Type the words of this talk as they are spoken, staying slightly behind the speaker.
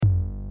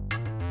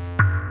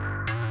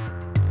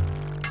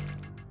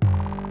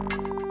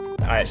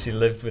I actually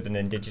lived with an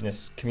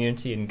indigenous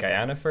community in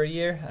Guyana for a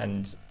year,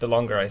 and the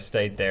longer I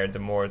stayed there, the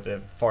more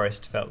the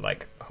forest felt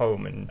like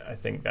home, and I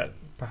think that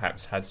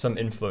perhaps had some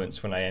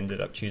influence when I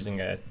ended up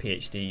choosing a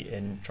PhD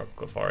in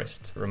tropical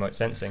forest remote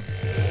sensing.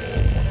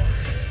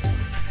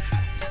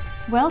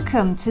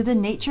 Welcome to the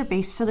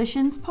Nature-Based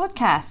Solutions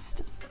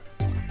podcast.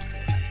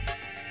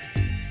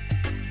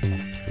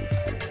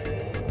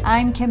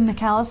 I'm Kim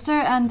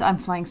McAllister and I'm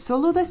flying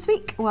solo this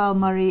week while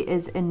Murray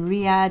is in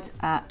Riyadh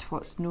at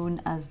what's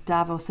known as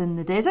Davos in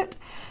the desert.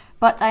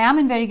 But I am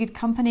in very good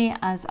company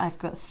as I've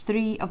got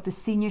three of the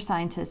senior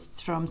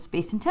scientists from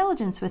Space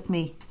Intelligence with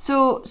me.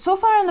 So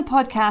far on the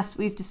podcast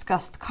we've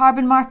discussed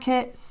carbon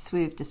markets,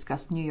 we've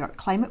discussed New York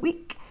Climate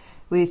Week,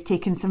 we've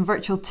taken some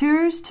virtual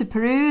tours to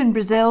Peru and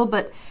Brazil,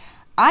 but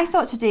I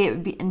thought today it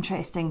would be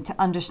interesting to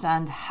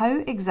understand how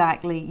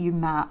exactly you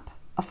map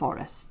a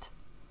forest.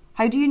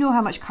 How do you know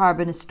how much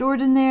carbon is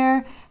stored in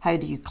there? How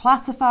do you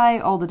classify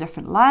all the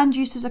different land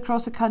uses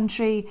across a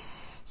country?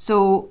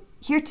 So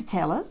here to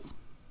tell us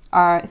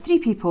are three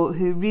people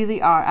who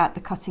really are at the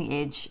cutting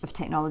edge of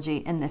technology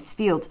in this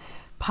field.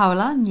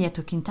 Paula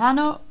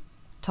Nieto-Quintano,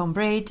 Tom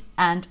Braid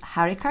and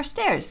Harry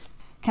Carstairs.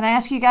 Can I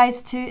ask you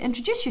guys to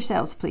introduce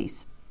yourselves,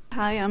 please?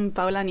 Hi, I'm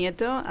Paula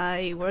Nieto.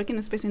 I work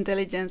in Space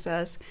Intelligence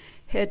as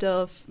head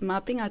of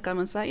mapping and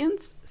carbon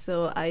science.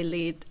 So I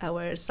lead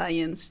our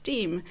science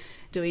team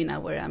doing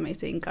our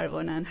amazing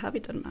carbon and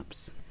habitat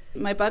maps.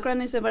 My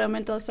background is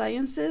environmental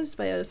sciences,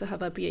 but I also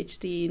have a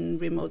PhD in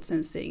remote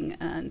sensing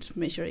and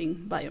measuring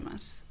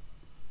biomass.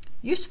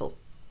 Useful.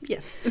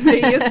 Yes,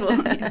 very useful.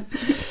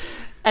 Yes.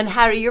 And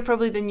Harry, you're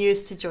probably the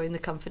newest to join the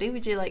company.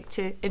 Would you like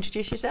to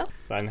introduce yourself?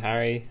 I'm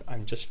Harry.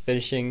 I'm just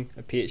finishing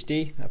a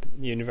PhD at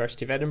the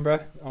University of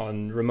Edinburgh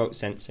on remote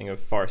sensing of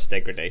forest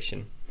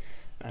degradation.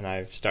 And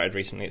I've started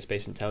recently at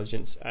Space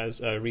Intelligence as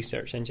a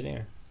research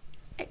engineer.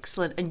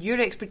 Excellent. And your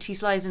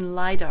expertise lies in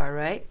LiDAR,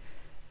 right?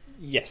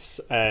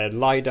 Yes,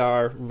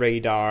 LiDAR,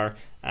 radar,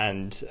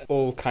 and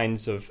all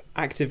kinds of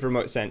active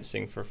remote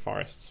sensing for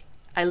forests.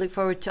 I look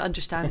forward to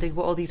understanding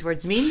what all these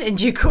words mean in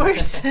due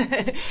course.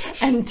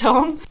 And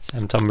Tom?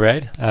 I'm Tom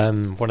Braid.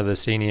 I'm one of the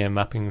senior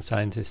mapping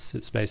scientists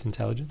at Space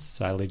Intelligence.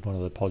 So I lead one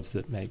of the pods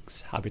that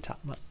makes habitat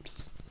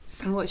maps.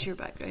 And what's your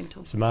background,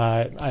 Tom? So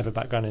I have a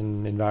background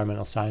in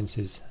environmental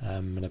sciences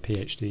and a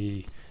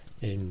PhD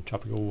in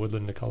tropical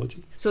woodland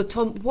ecology. So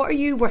Tom, what are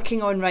you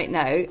working on right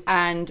now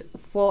and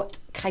what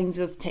kinds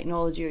of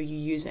technology are you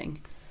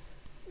using?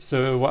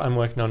 So what I'm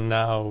working on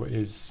now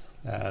is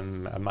a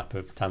map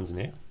of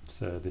Tanzania.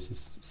 So this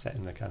is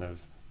setting the kind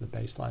of the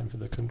baseline for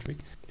the country.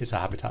 It's a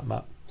habitat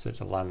map, so it's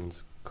a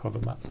land cover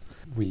map.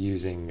 We're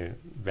using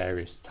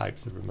various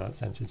types of remote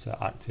sensing, so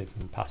active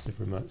and passive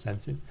remote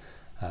sensing,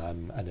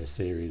 and a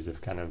series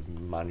of kind of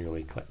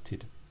manually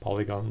collected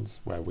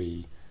polygons where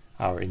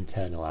our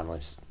internal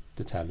analysts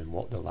determine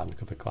what the land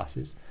cover class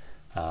is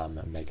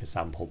and make a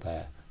sample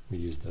pair. We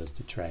use those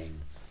to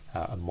train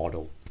a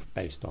model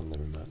based on the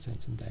remote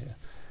sensing data,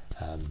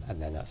 and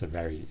then that's a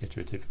very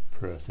iterative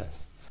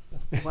process.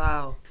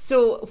 Wow.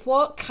 So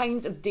what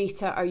kinds of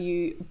data are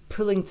you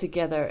pulling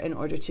together in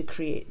order to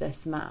create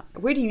this map?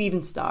 Where do you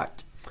even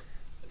start?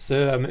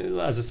 So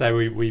as I say,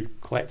 we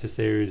collect a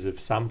series of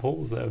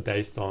samples that are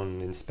based on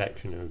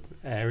inspection of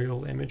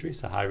aerial imagery,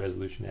 so high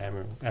resolution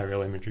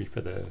aerial imagery for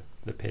the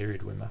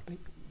period we're mapping.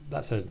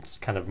 That's a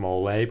kind of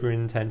more labour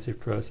intensive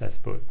process,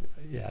 but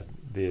yeah,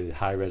 the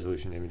high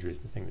resolution imagery is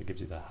the thing that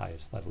gives you the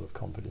highest level of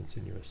confidence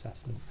in your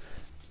assessment.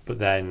 But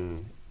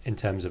then in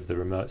terms of the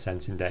remote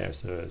sensing data,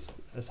 so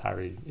as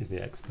Harry is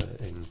the expert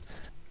in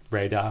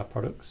radar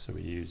products, so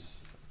we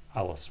use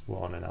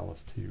ALOS-1 and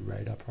ALOS-2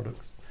 radar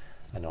products,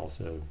 and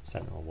also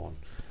Sentinel-1,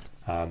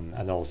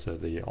 and also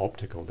the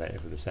optical data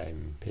for the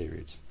same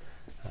periods.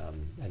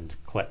 And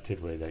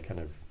collectively they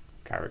kind of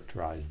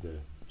characterise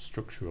the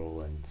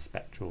structural and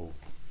spectral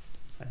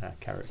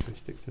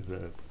characteristics of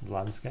the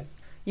landscape.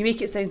 You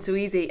make it sound so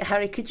easy.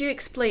 Harry, could you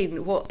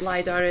explain what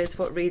LiDAR is,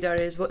 what radar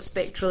is, what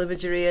spectral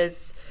imagery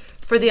is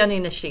for the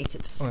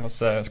uninitiated? Well,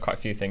 that's quite a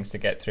few things to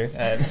get through.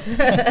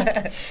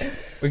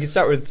 We can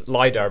start with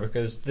LiDAR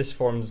because this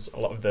forms a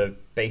lot of the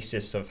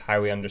basis of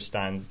how we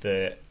understand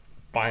the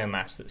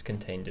biomass that's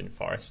contained in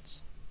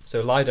forests.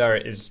 So LiDAR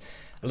is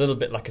a little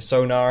bit like a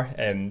sonar,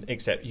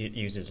 except it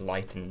uses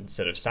light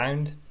instead of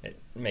sound. It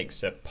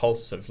makes a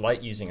pulse of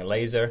light using a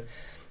laser,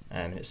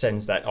 and it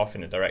sends that off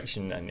in a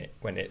direction, and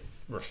when it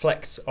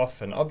reflects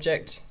off an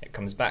object, it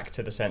comes back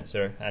to the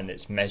sensor and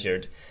it's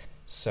measured.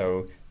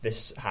 So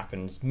this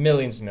happens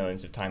millions and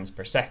millions of times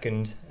per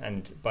second,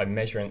 and by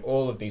measuring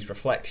all of these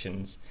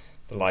reflections,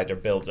 the LiDAR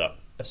builds up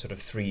a sort of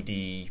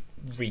 3D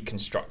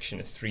reconstruction,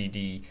 a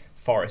 3D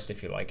forest,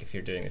 if you like, if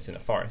you're doing this in a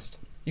forest.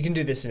 You can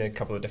do this in a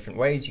couple of different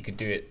ways. You could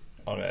do it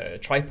on a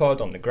tripod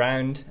on the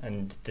ground,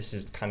 and this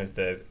is kind of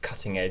the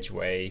cutting edge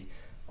way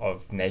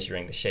of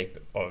measuring the shape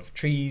of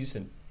trees.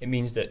 And it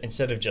means that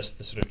instead of just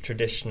the sort of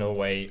traditional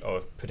way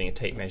of putting a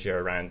tape measure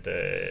around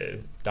the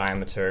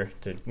diameter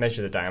to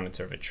measure the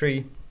diameter of a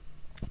tree,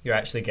 you're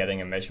actually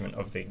getting a measurement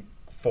of the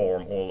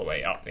form all the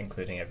way up,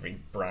 including every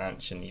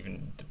branch and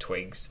even the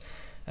twigs.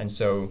 And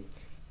so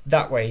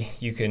that way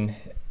you can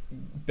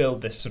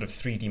build this sort of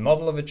 3D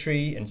model of a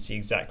tree and see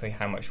exactly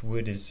how much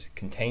wood is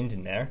contained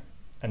in there.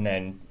 And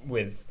then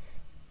with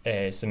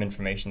some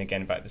information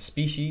again about the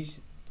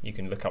species, you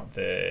can look up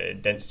the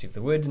density of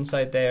the wood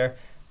inside there,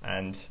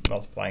 and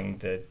multiplying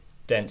the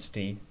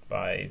density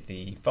by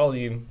the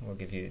volume will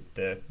give you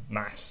the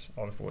mass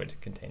of wood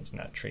contained in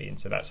that tree. And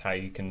so that's how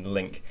you can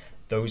link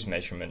those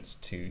measurements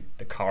to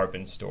the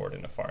carbon stored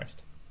in a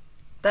forest.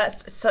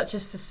 That's such a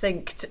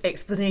succinct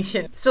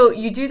explanation. So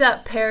you do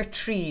that per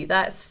tree.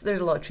 There's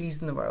a lot of trees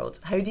in the world.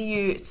 How do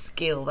you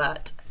scale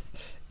that?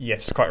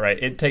 Yes, quite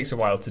right. It takes a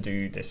while to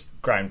do this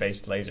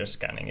ground-based laser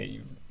scanning.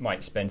 You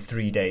might spend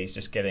 3 days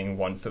just getting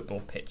 1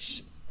 football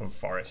pitch of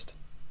forest.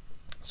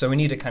 So we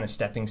need a kind of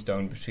stepping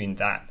stone between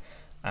that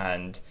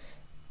and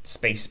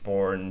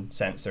spaceborne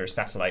sensor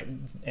satellite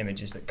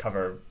images that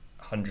cover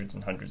hundreds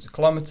and hundreds of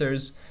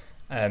kilometers.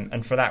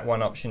 And for that,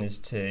 one option is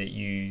to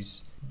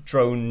use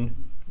drone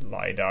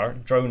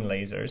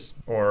lasers,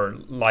 or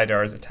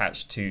LiDARs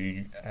attached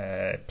to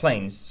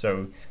planes.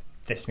 So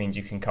this means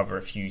you can cover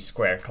a few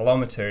square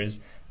kilometers,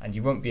 and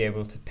you won't be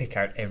able to pick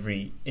out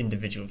every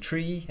individual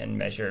tree and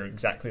measure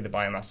exactly the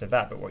biomass of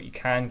that, but what you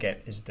can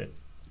get is the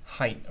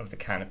height of the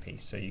canopy.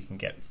 So you can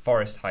get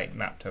forest height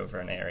mapped over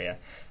an area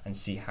and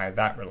see how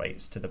that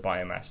relates to the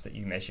biomass that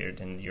you measured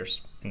in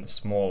the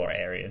smaller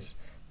areas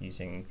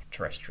using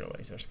terrestrial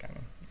laser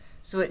scanning.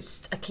 So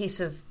it's a case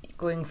of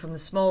going from the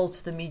small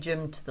to the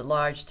medium to the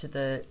large to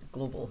the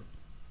global.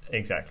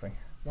 Exactly.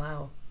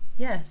 Wow.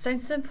 Yeah,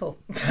 sounds simple.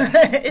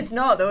 It's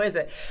not though, is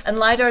it? And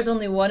LiDAR is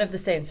only one of the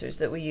sensors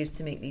that we use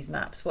to make these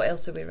maps. What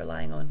else are we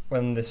relying on?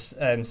 Well, on this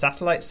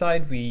satellite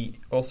side, we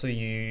also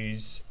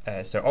use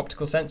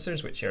optical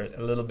sensors, which are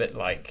a little bit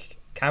like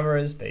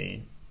cameras.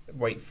 They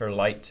wait for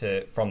light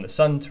from the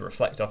sun to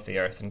reflect off the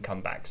Earth and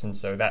come back. And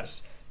so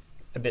that's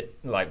a bit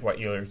like what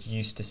you're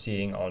used to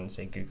seeing on,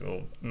 say,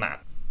 Google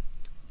Maps.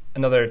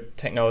 Another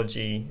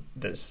technology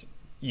that's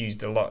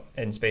used a lot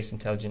in space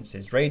intelligence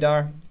is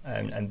radar,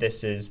 and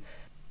this is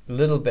a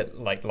little bit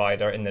like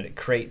LiDAR in that it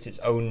creates its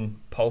own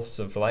pulse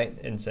of light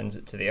and sends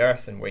it to the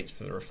Earth and waits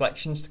for the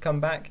reflections to come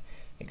back,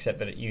 except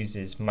that it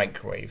uses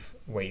microwave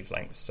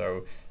wavelengths.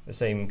 So the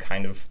same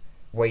kind of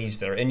waves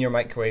that are in your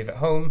microwave at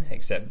home,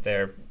 except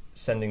they're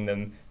sending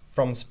them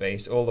from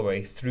space all the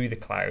way through the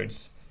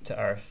clouds to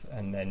Earth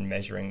and then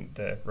measuring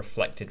the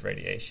reflected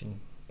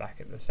radiation back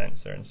at the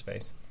sensor in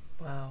space.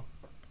 Wow.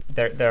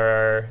 There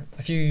are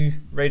a few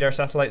radar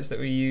satellites that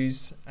we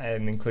use,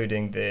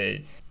 including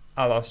the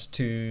ALOS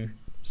 2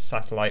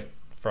 satellite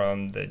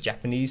from the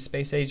Japanese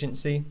Space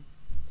Agency.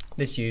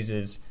 This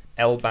uses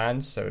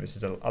L-band, so this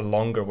is a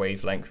longer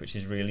wavelength, which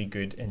is really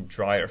good in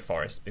drier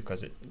forests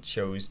because it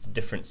shows the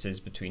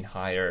differences between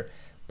higher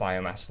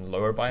biomass and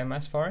lower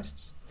biomass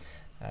forests.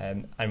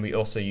 And we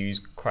also use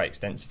quite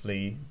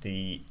extensively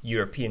the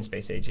European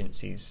Space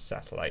Agency's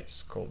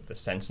satellites called the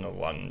Sentinel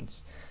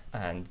ones,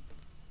 and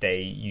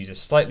they use a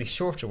slightly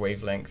shorter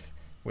wavelength,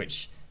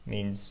 which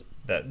means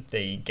that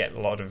they get a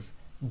lot of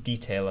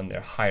detail and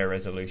they're higher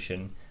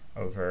resolution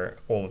over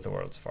all of the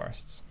world's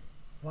forests.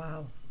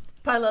 Wow.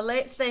 Paula,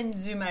 let's then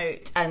zoom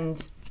out,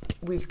 and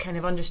we've kind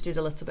of understood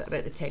a little bit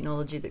about the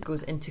technology that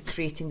goes into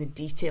creating the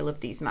detail of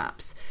these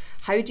maps.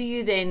 How do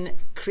you then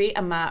create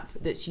a map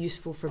that's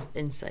useful for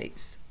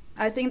insights?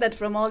 I think that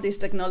from all this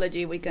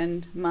technology we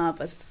can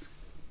map, as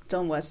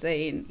Tom was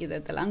saying, either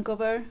the land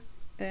cover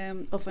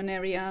of an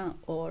area,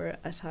 or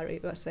as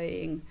Harry was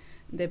saying,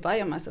 the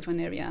biomass of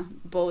an area.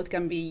 Both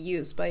can be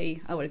used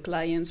by our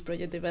clients,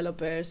 project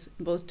developers,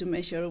 both to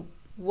measure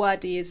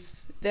what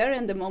is there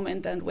in the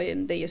moment and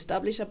when they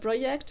establish a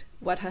project,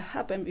 what has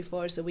happened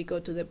before, so we go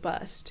to the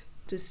past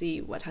to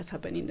see what has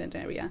happened in that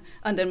area,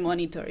 and then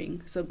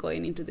monitoring, so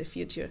going into the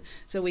future,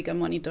 so we can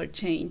monitor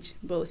change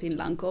both in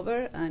land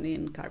cover and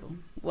in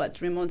carbon.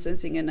 What remote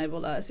sensing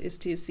enables us is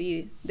to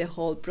see the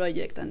whole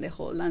project and the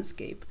whole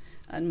landscape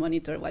and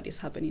monitor what is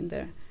happening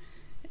there.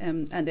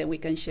 And then we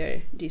can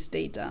share this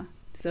data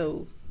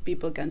so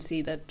people can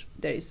see that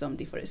there is some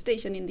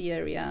deforestation in the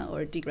area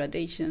or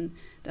degradation.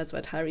 That's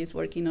what Harry is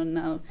working on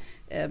now.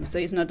 So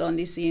it's not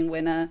only seeing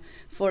when a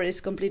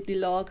forest completely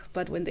logged,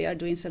 but when they are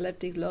doing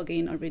selective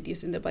logging or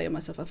reducing the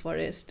biomass of a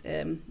forest.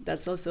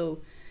 That's also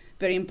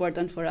very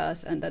important for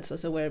us, and that's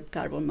also where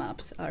carbon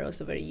maps are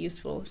also very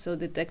useful. So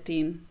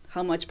detecting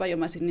how much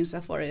biomass is in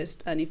a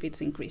forest and if it's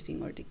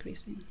increasing or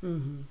decreasing.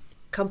 Mm-hmm.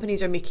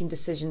 Companies are making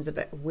decisions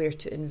about where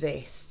to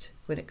invest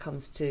when it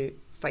comes to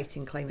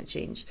fighting climate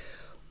change.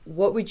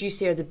 What would you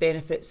say are the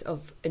benefits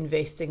of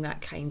investing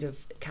that kind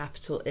of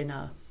capital in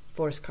a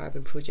forest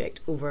carbon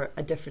project over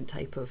a different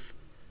type of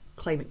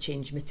climate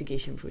change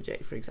mitigation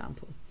project, for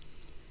example?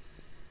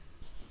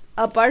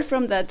 Apart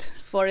from that,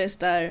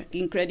 forests are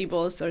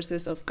incredible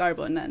sources of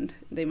carbon and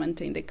they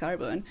maintain the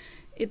carbon.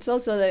 It's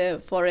also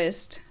the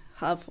forests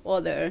have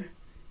other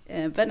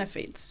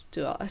benefits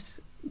to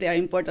us. They are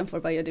important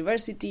for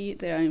biodiversity,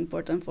 they are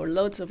important for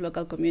lots of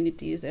local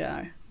communities. There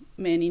are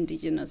many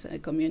indigenous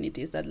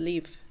communities that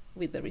live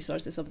with the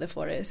resources of the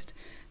forest.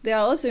 They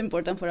are also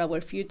important for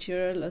our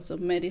future, lots of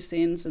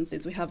medicines and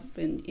things we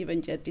haven't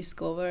even yet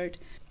discovered.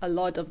 A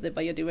lot of the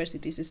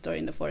biodiversity is stored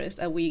in the forest,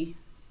 and we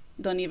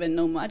don't even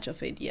know much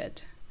of it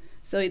yet.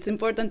 So it's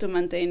important to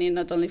maintain it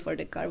not only for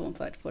the carbon,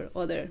 but for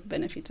other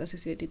benefits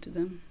associated to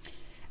them.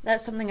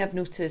 That's something I've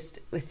noticed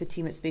with the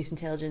team at Space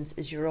Intelligence,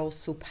 is you're all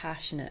so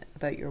passionate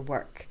about your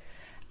work.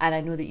 And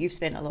I know that you've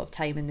spent a lot of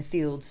time in the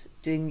fields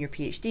doing your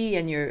PhD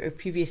and your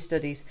previous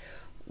studies.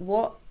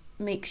 What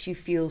makes you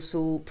feel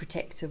so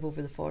protective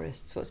over the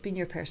forests? What's been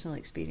your personal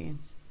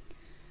experience?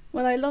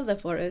 Well, I love the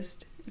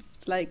forest.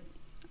 It's like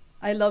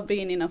I love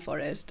being in a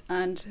forest,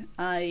 and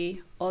I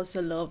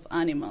also love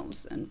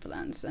animals and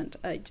plants, and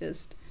I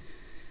just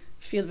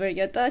feel very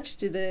attached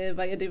to the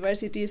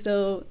biodiversity.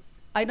 So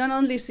I don't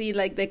only see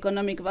like the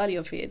economic value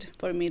of it.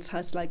 For me, it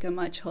has like a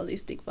much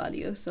holistic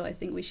value. So I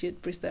think we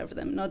should preserve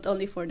them, not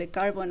only for the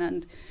carbon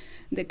and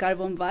the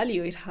carbon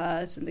value it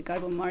has and the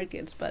carbon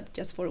markets, but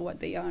just for what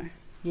they are.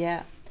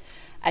 Yeah.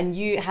 And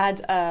you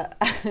had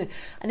an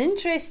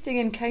interesting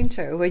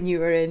encounter when you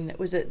were in,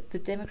 was it the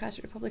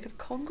Democratic Republic of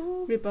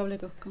Congo?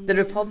 Republic of Congo. The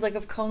Republic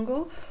of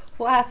Congo.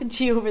 What happened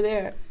to you over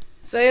there?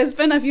 So I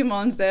spent a few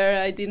months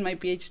there. I did my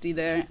PhD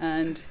there,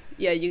 and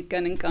yeah, you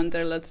can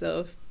encounter lots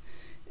of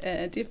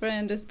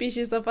different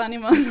species of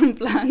animals and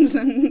plants.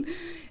 And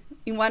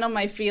in one of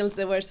my fields,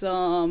 there were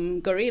some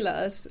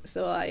gorillas.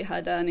 So I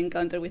had an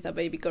encounter with a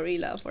baby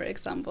gorilla, for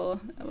example.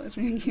 I was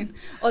drinking.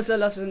 Also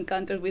lots of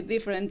encounters with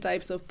different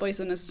types of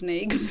poisonous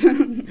snakes.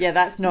 Yeah,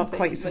 that's not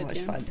quite so much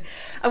fun.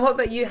 And what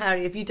about you,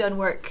 Harry? Have you done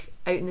work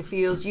out in the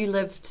field? You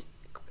lived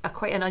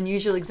quite an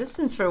unusual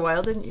existence for a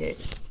while, didn't you?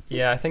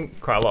 Yeah, I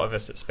think quite a lot of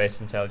us at Space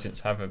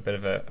Intelligence have a bit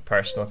of a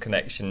personal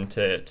connection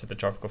to the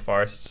tropical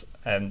forests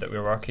that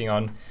we're working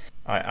on.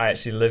 I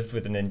actually lived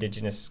with an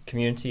indigenous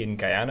community in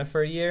Guyana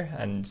for a year,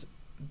 and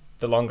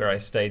the longer I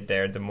stayed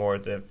there, the more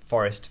the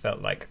forest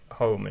felt like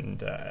home,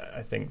 and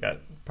I think that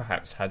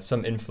perhaps had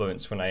some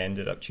influence when I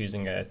ended up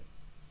choosing a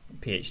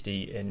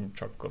PhD in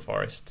tropical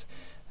forest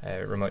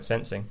remote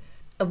sensing.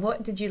 And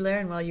what did you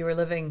learn while you were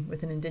living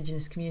with an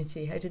indigenous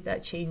community? How did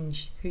that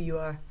change who you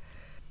are?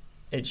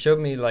 It showed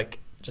me like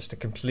just a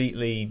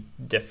completely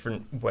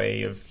different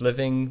way of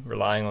living,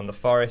 relying on the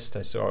forest.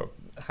 I saw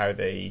how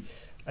they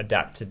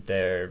adapted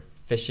their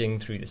fishing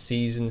through the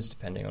seasons,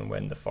 depending on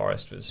when the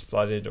forest was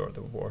flooded or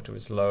the water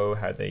was low,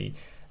 how they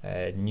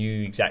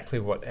knew exactly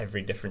what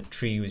every different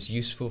tree was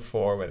useful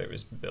for, whether it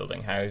was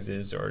building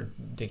houses or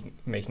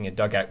making a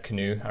dugout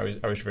canoe.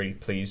 I was really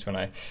pleased when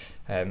I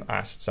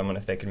asked someone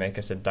if they could make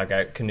us a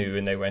dugout canoe,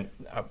 and they went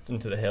up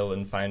into the hill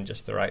and found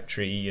just the right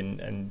tree,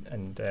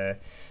 and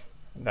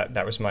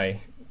that was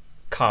my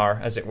car,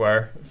 as it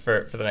were,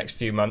 for the next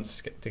few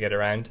months to get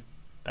around.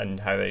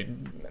 And how they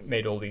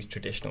made all these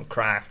traditional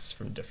crafts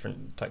from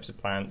different types of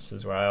plants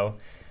as well.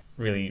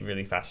 Really,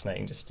 really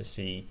fascinating just to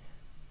see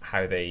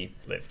how they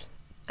lived.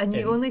 And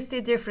you only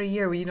stayed there for a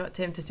year. Were you not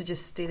tempted to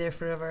just stay there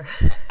forever?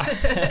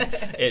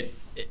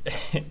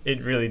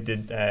 It really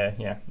did,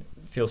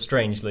 feel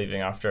strange leaving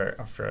after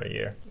a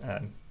year.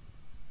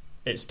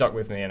 It stuck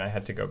with me, and I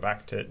had to go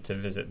back to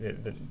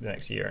visit the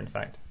next year, in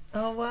fact.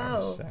 Oh,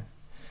 wow.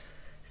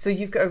 So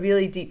you've got a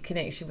really deep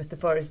connection with the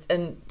forest.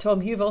 And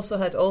Tom, you've also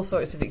had all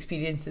sorts of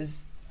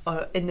experiences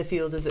in the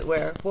field, as it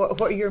were.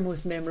 What are your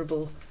most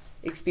memorable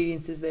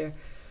experiences there?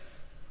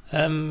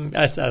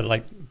 As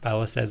like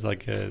Paula says,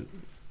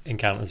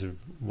 encounters with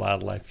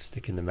wildlife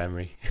stick in the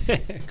memory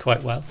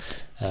quite well.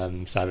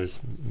 So I was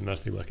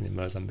mostly working in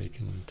Mozambique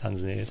and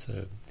Tanzania,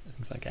 so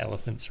things like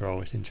elephants are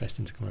always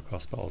interesting to come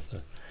across, but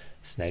also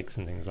snakes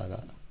and things like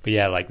that. But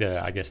yeah,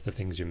 I guess the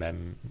things you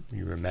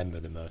remember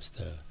the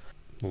most are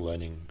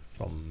learning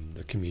from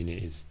the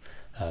communities,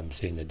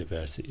 seeing the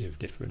diversity of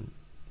different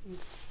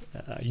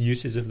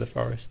uses of the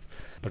forest,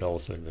 but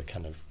also the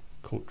kind of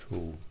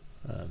cultural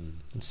and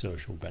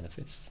social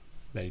benefits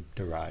they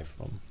derive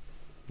from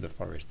the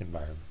forest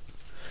environment.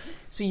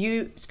 So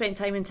you spent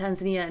time in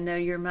Tanzania and now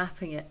you're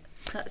mapping it.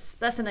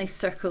 That's a nice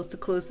circle to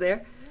close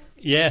there.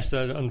 Yeah,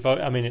 so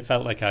it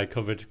felt like I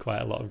covered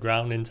quite a lot of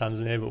ground in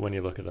Tanzania, but when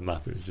you look at the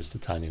map, it was just a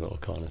tiny little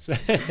corner. So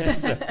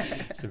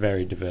it's a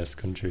very diverse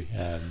country.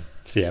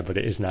 But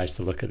it is nice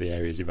to look at the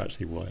areas you've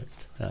actually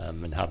worked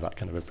and have that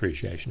kind of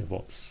appreciation of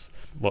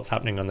what's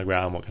happening on the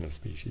ground, what kind of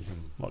species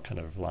and what kind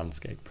of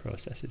landscape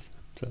processes.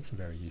 So it's a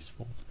very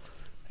useful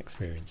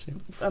experience. Yeah.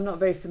 I'm not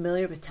very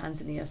familiar with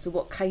Tanzania, so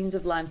what kinds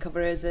of land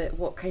cover is it?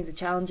 What kinds of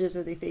challenges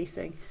are they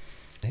facing?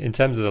 In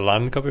terms of the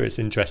land cover, it's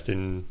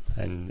interesting,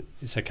 and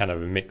it's a kind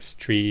of a mixed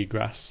tree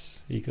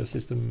grass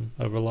ecosystem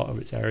over a lot of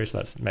its areas. So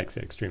that makes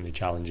it extremely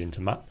challenging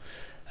to map,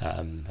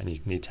 and you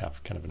need to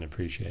have kind of an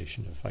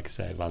appreciation of, like I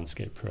say,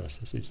 landscape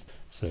processes.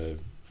 So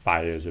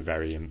fire is a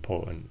very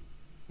important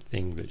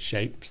thing that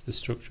shapes the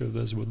structure of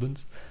those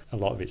woodlands. A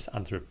lot of it's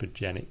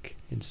anthropogenic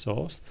in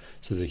source,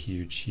 so there's a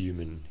huge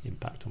human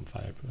impact on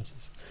fire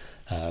process.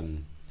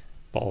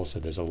 But also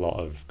there's a lot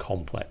of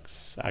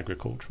complex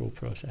agricultural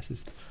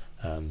processes.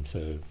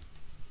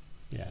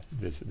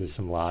 There's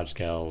some large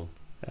scale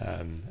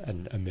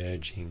and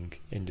emerging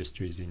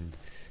industries in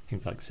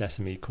things like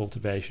sesame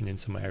cultivation in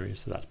some areas,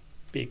 so that's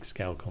big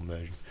scale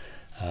conversion,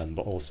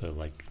 but also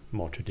like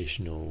more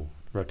traditional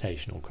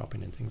rotational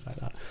cropping and things like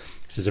that.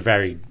 So it's a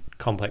very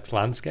complex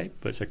landscape,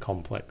 but it's a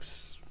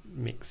complex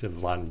mix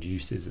of land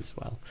uses as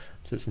well.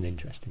 So it's an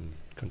interesting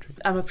country.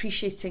 I'm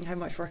appreciating how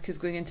much work is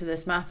going into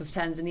this map of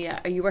Tanzania.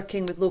 Are you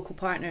working with local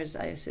partners,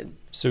 I assume?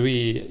 So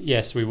we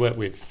work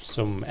with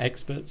some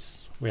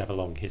experts. We have a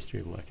long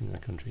history of working in the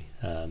country.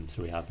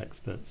 So we have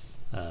experts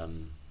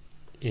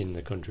in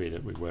the country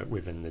that we work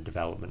with in the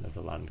development of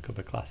the land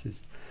cover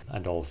classes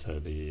and also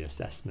the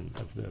assessment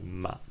of the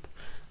map.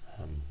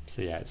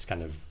 So yeah, it's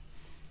kind of,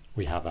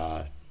 we have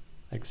our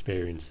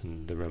experience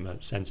in the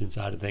remote sensing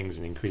side of things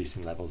and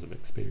increasing levels of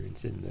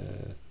experience in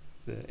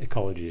the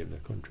ecology of the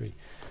country,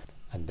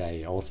 and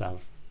they also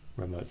have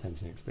remote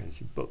sensing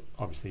experience, but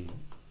obviously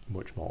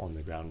much more on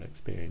the ground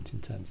experience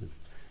in terms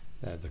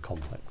of the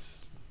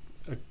complex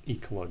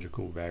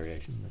ecological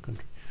variation in the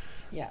country.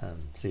 Yeah.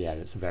 So yeah,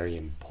 it's a very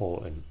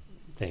important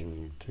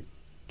thing to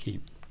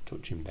keep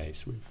touching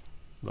base with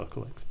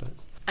local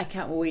experts. I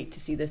can't wait to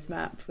see this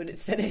map when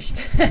it's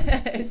finished.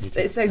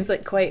 It sounds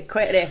like quite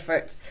an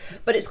effort,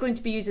 but it's going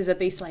to be used as a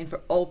baseline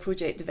for all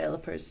project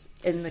developers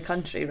in the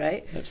country,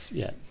 right?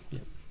 Yeah.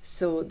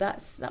 So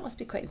that must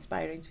be quite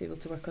inspiring to be able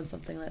to work on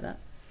something like that.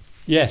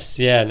 Yes,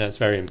 yeah, no, it's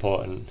very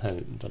important,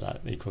 but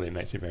that equally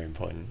makes it very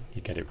important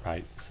you get it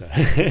right. So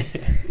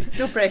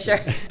no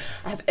pressure.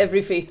 I have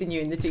every faith in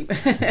you and the team.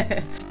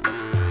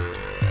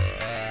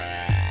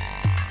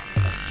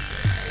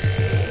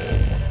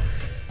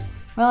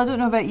 Well, I don't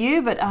know about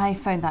you, but I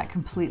found that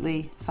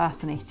completely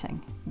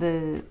fascinating.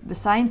 The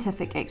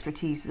scientific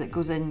expertise that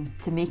goes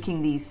into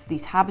making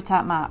these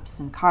habitat maps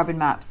and carbon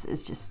maps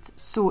is just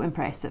so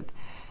impressive.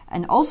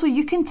 And also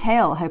you can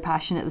tell how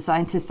passionate the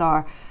scientists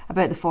are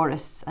about the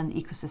forests and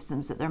the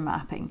ecosystems that they're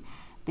mapping.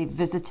 They've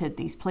visited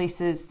these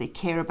places, they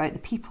care about the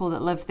people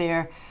that live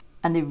there,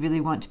 and they really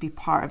want to be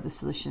part of the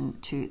solution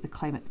to the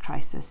climate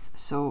crisis.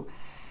 So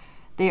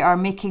they are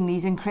making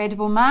these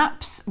incredible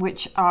maps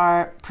which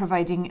are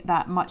providing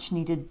that much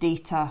needed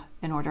data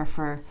in order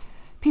for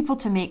people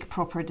to make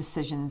proper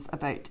decisions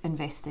about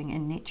investing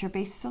in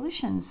nature-based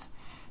solutions.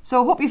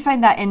 So I hope you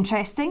find that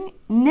interesting.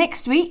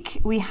 Next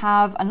week we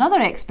have another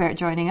expert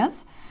joining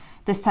us,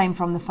 this time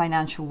from the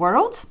financial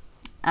world.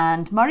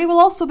 And Murray will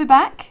also be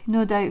back,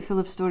 no doubt full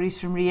of stories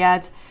from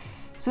Riyadh.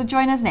 So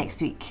join us next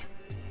week.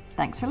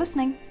 Thanks for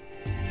listening.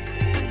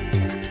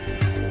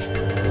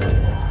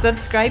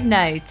 Subscribe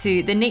now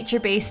to the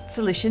Nature-Based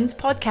Solutions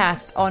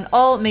podcast on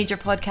all major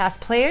podcast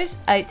players,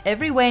 out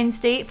every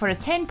Wednesday for a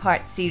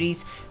 10-part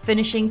series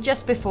finishing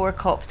just before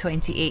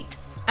COP28.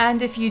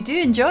 And if you do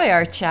enjoy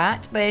our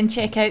chat, then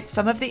check out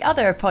some of the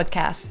other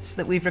podcasts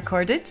that we've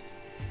recorded.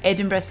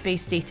 Edinburgh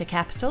Space Data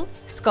Capital,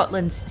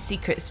 Scotland's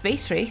Secret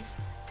Space Race,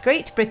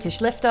 Great British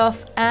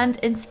Liftoff, and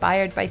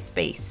Inspired by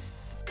Space.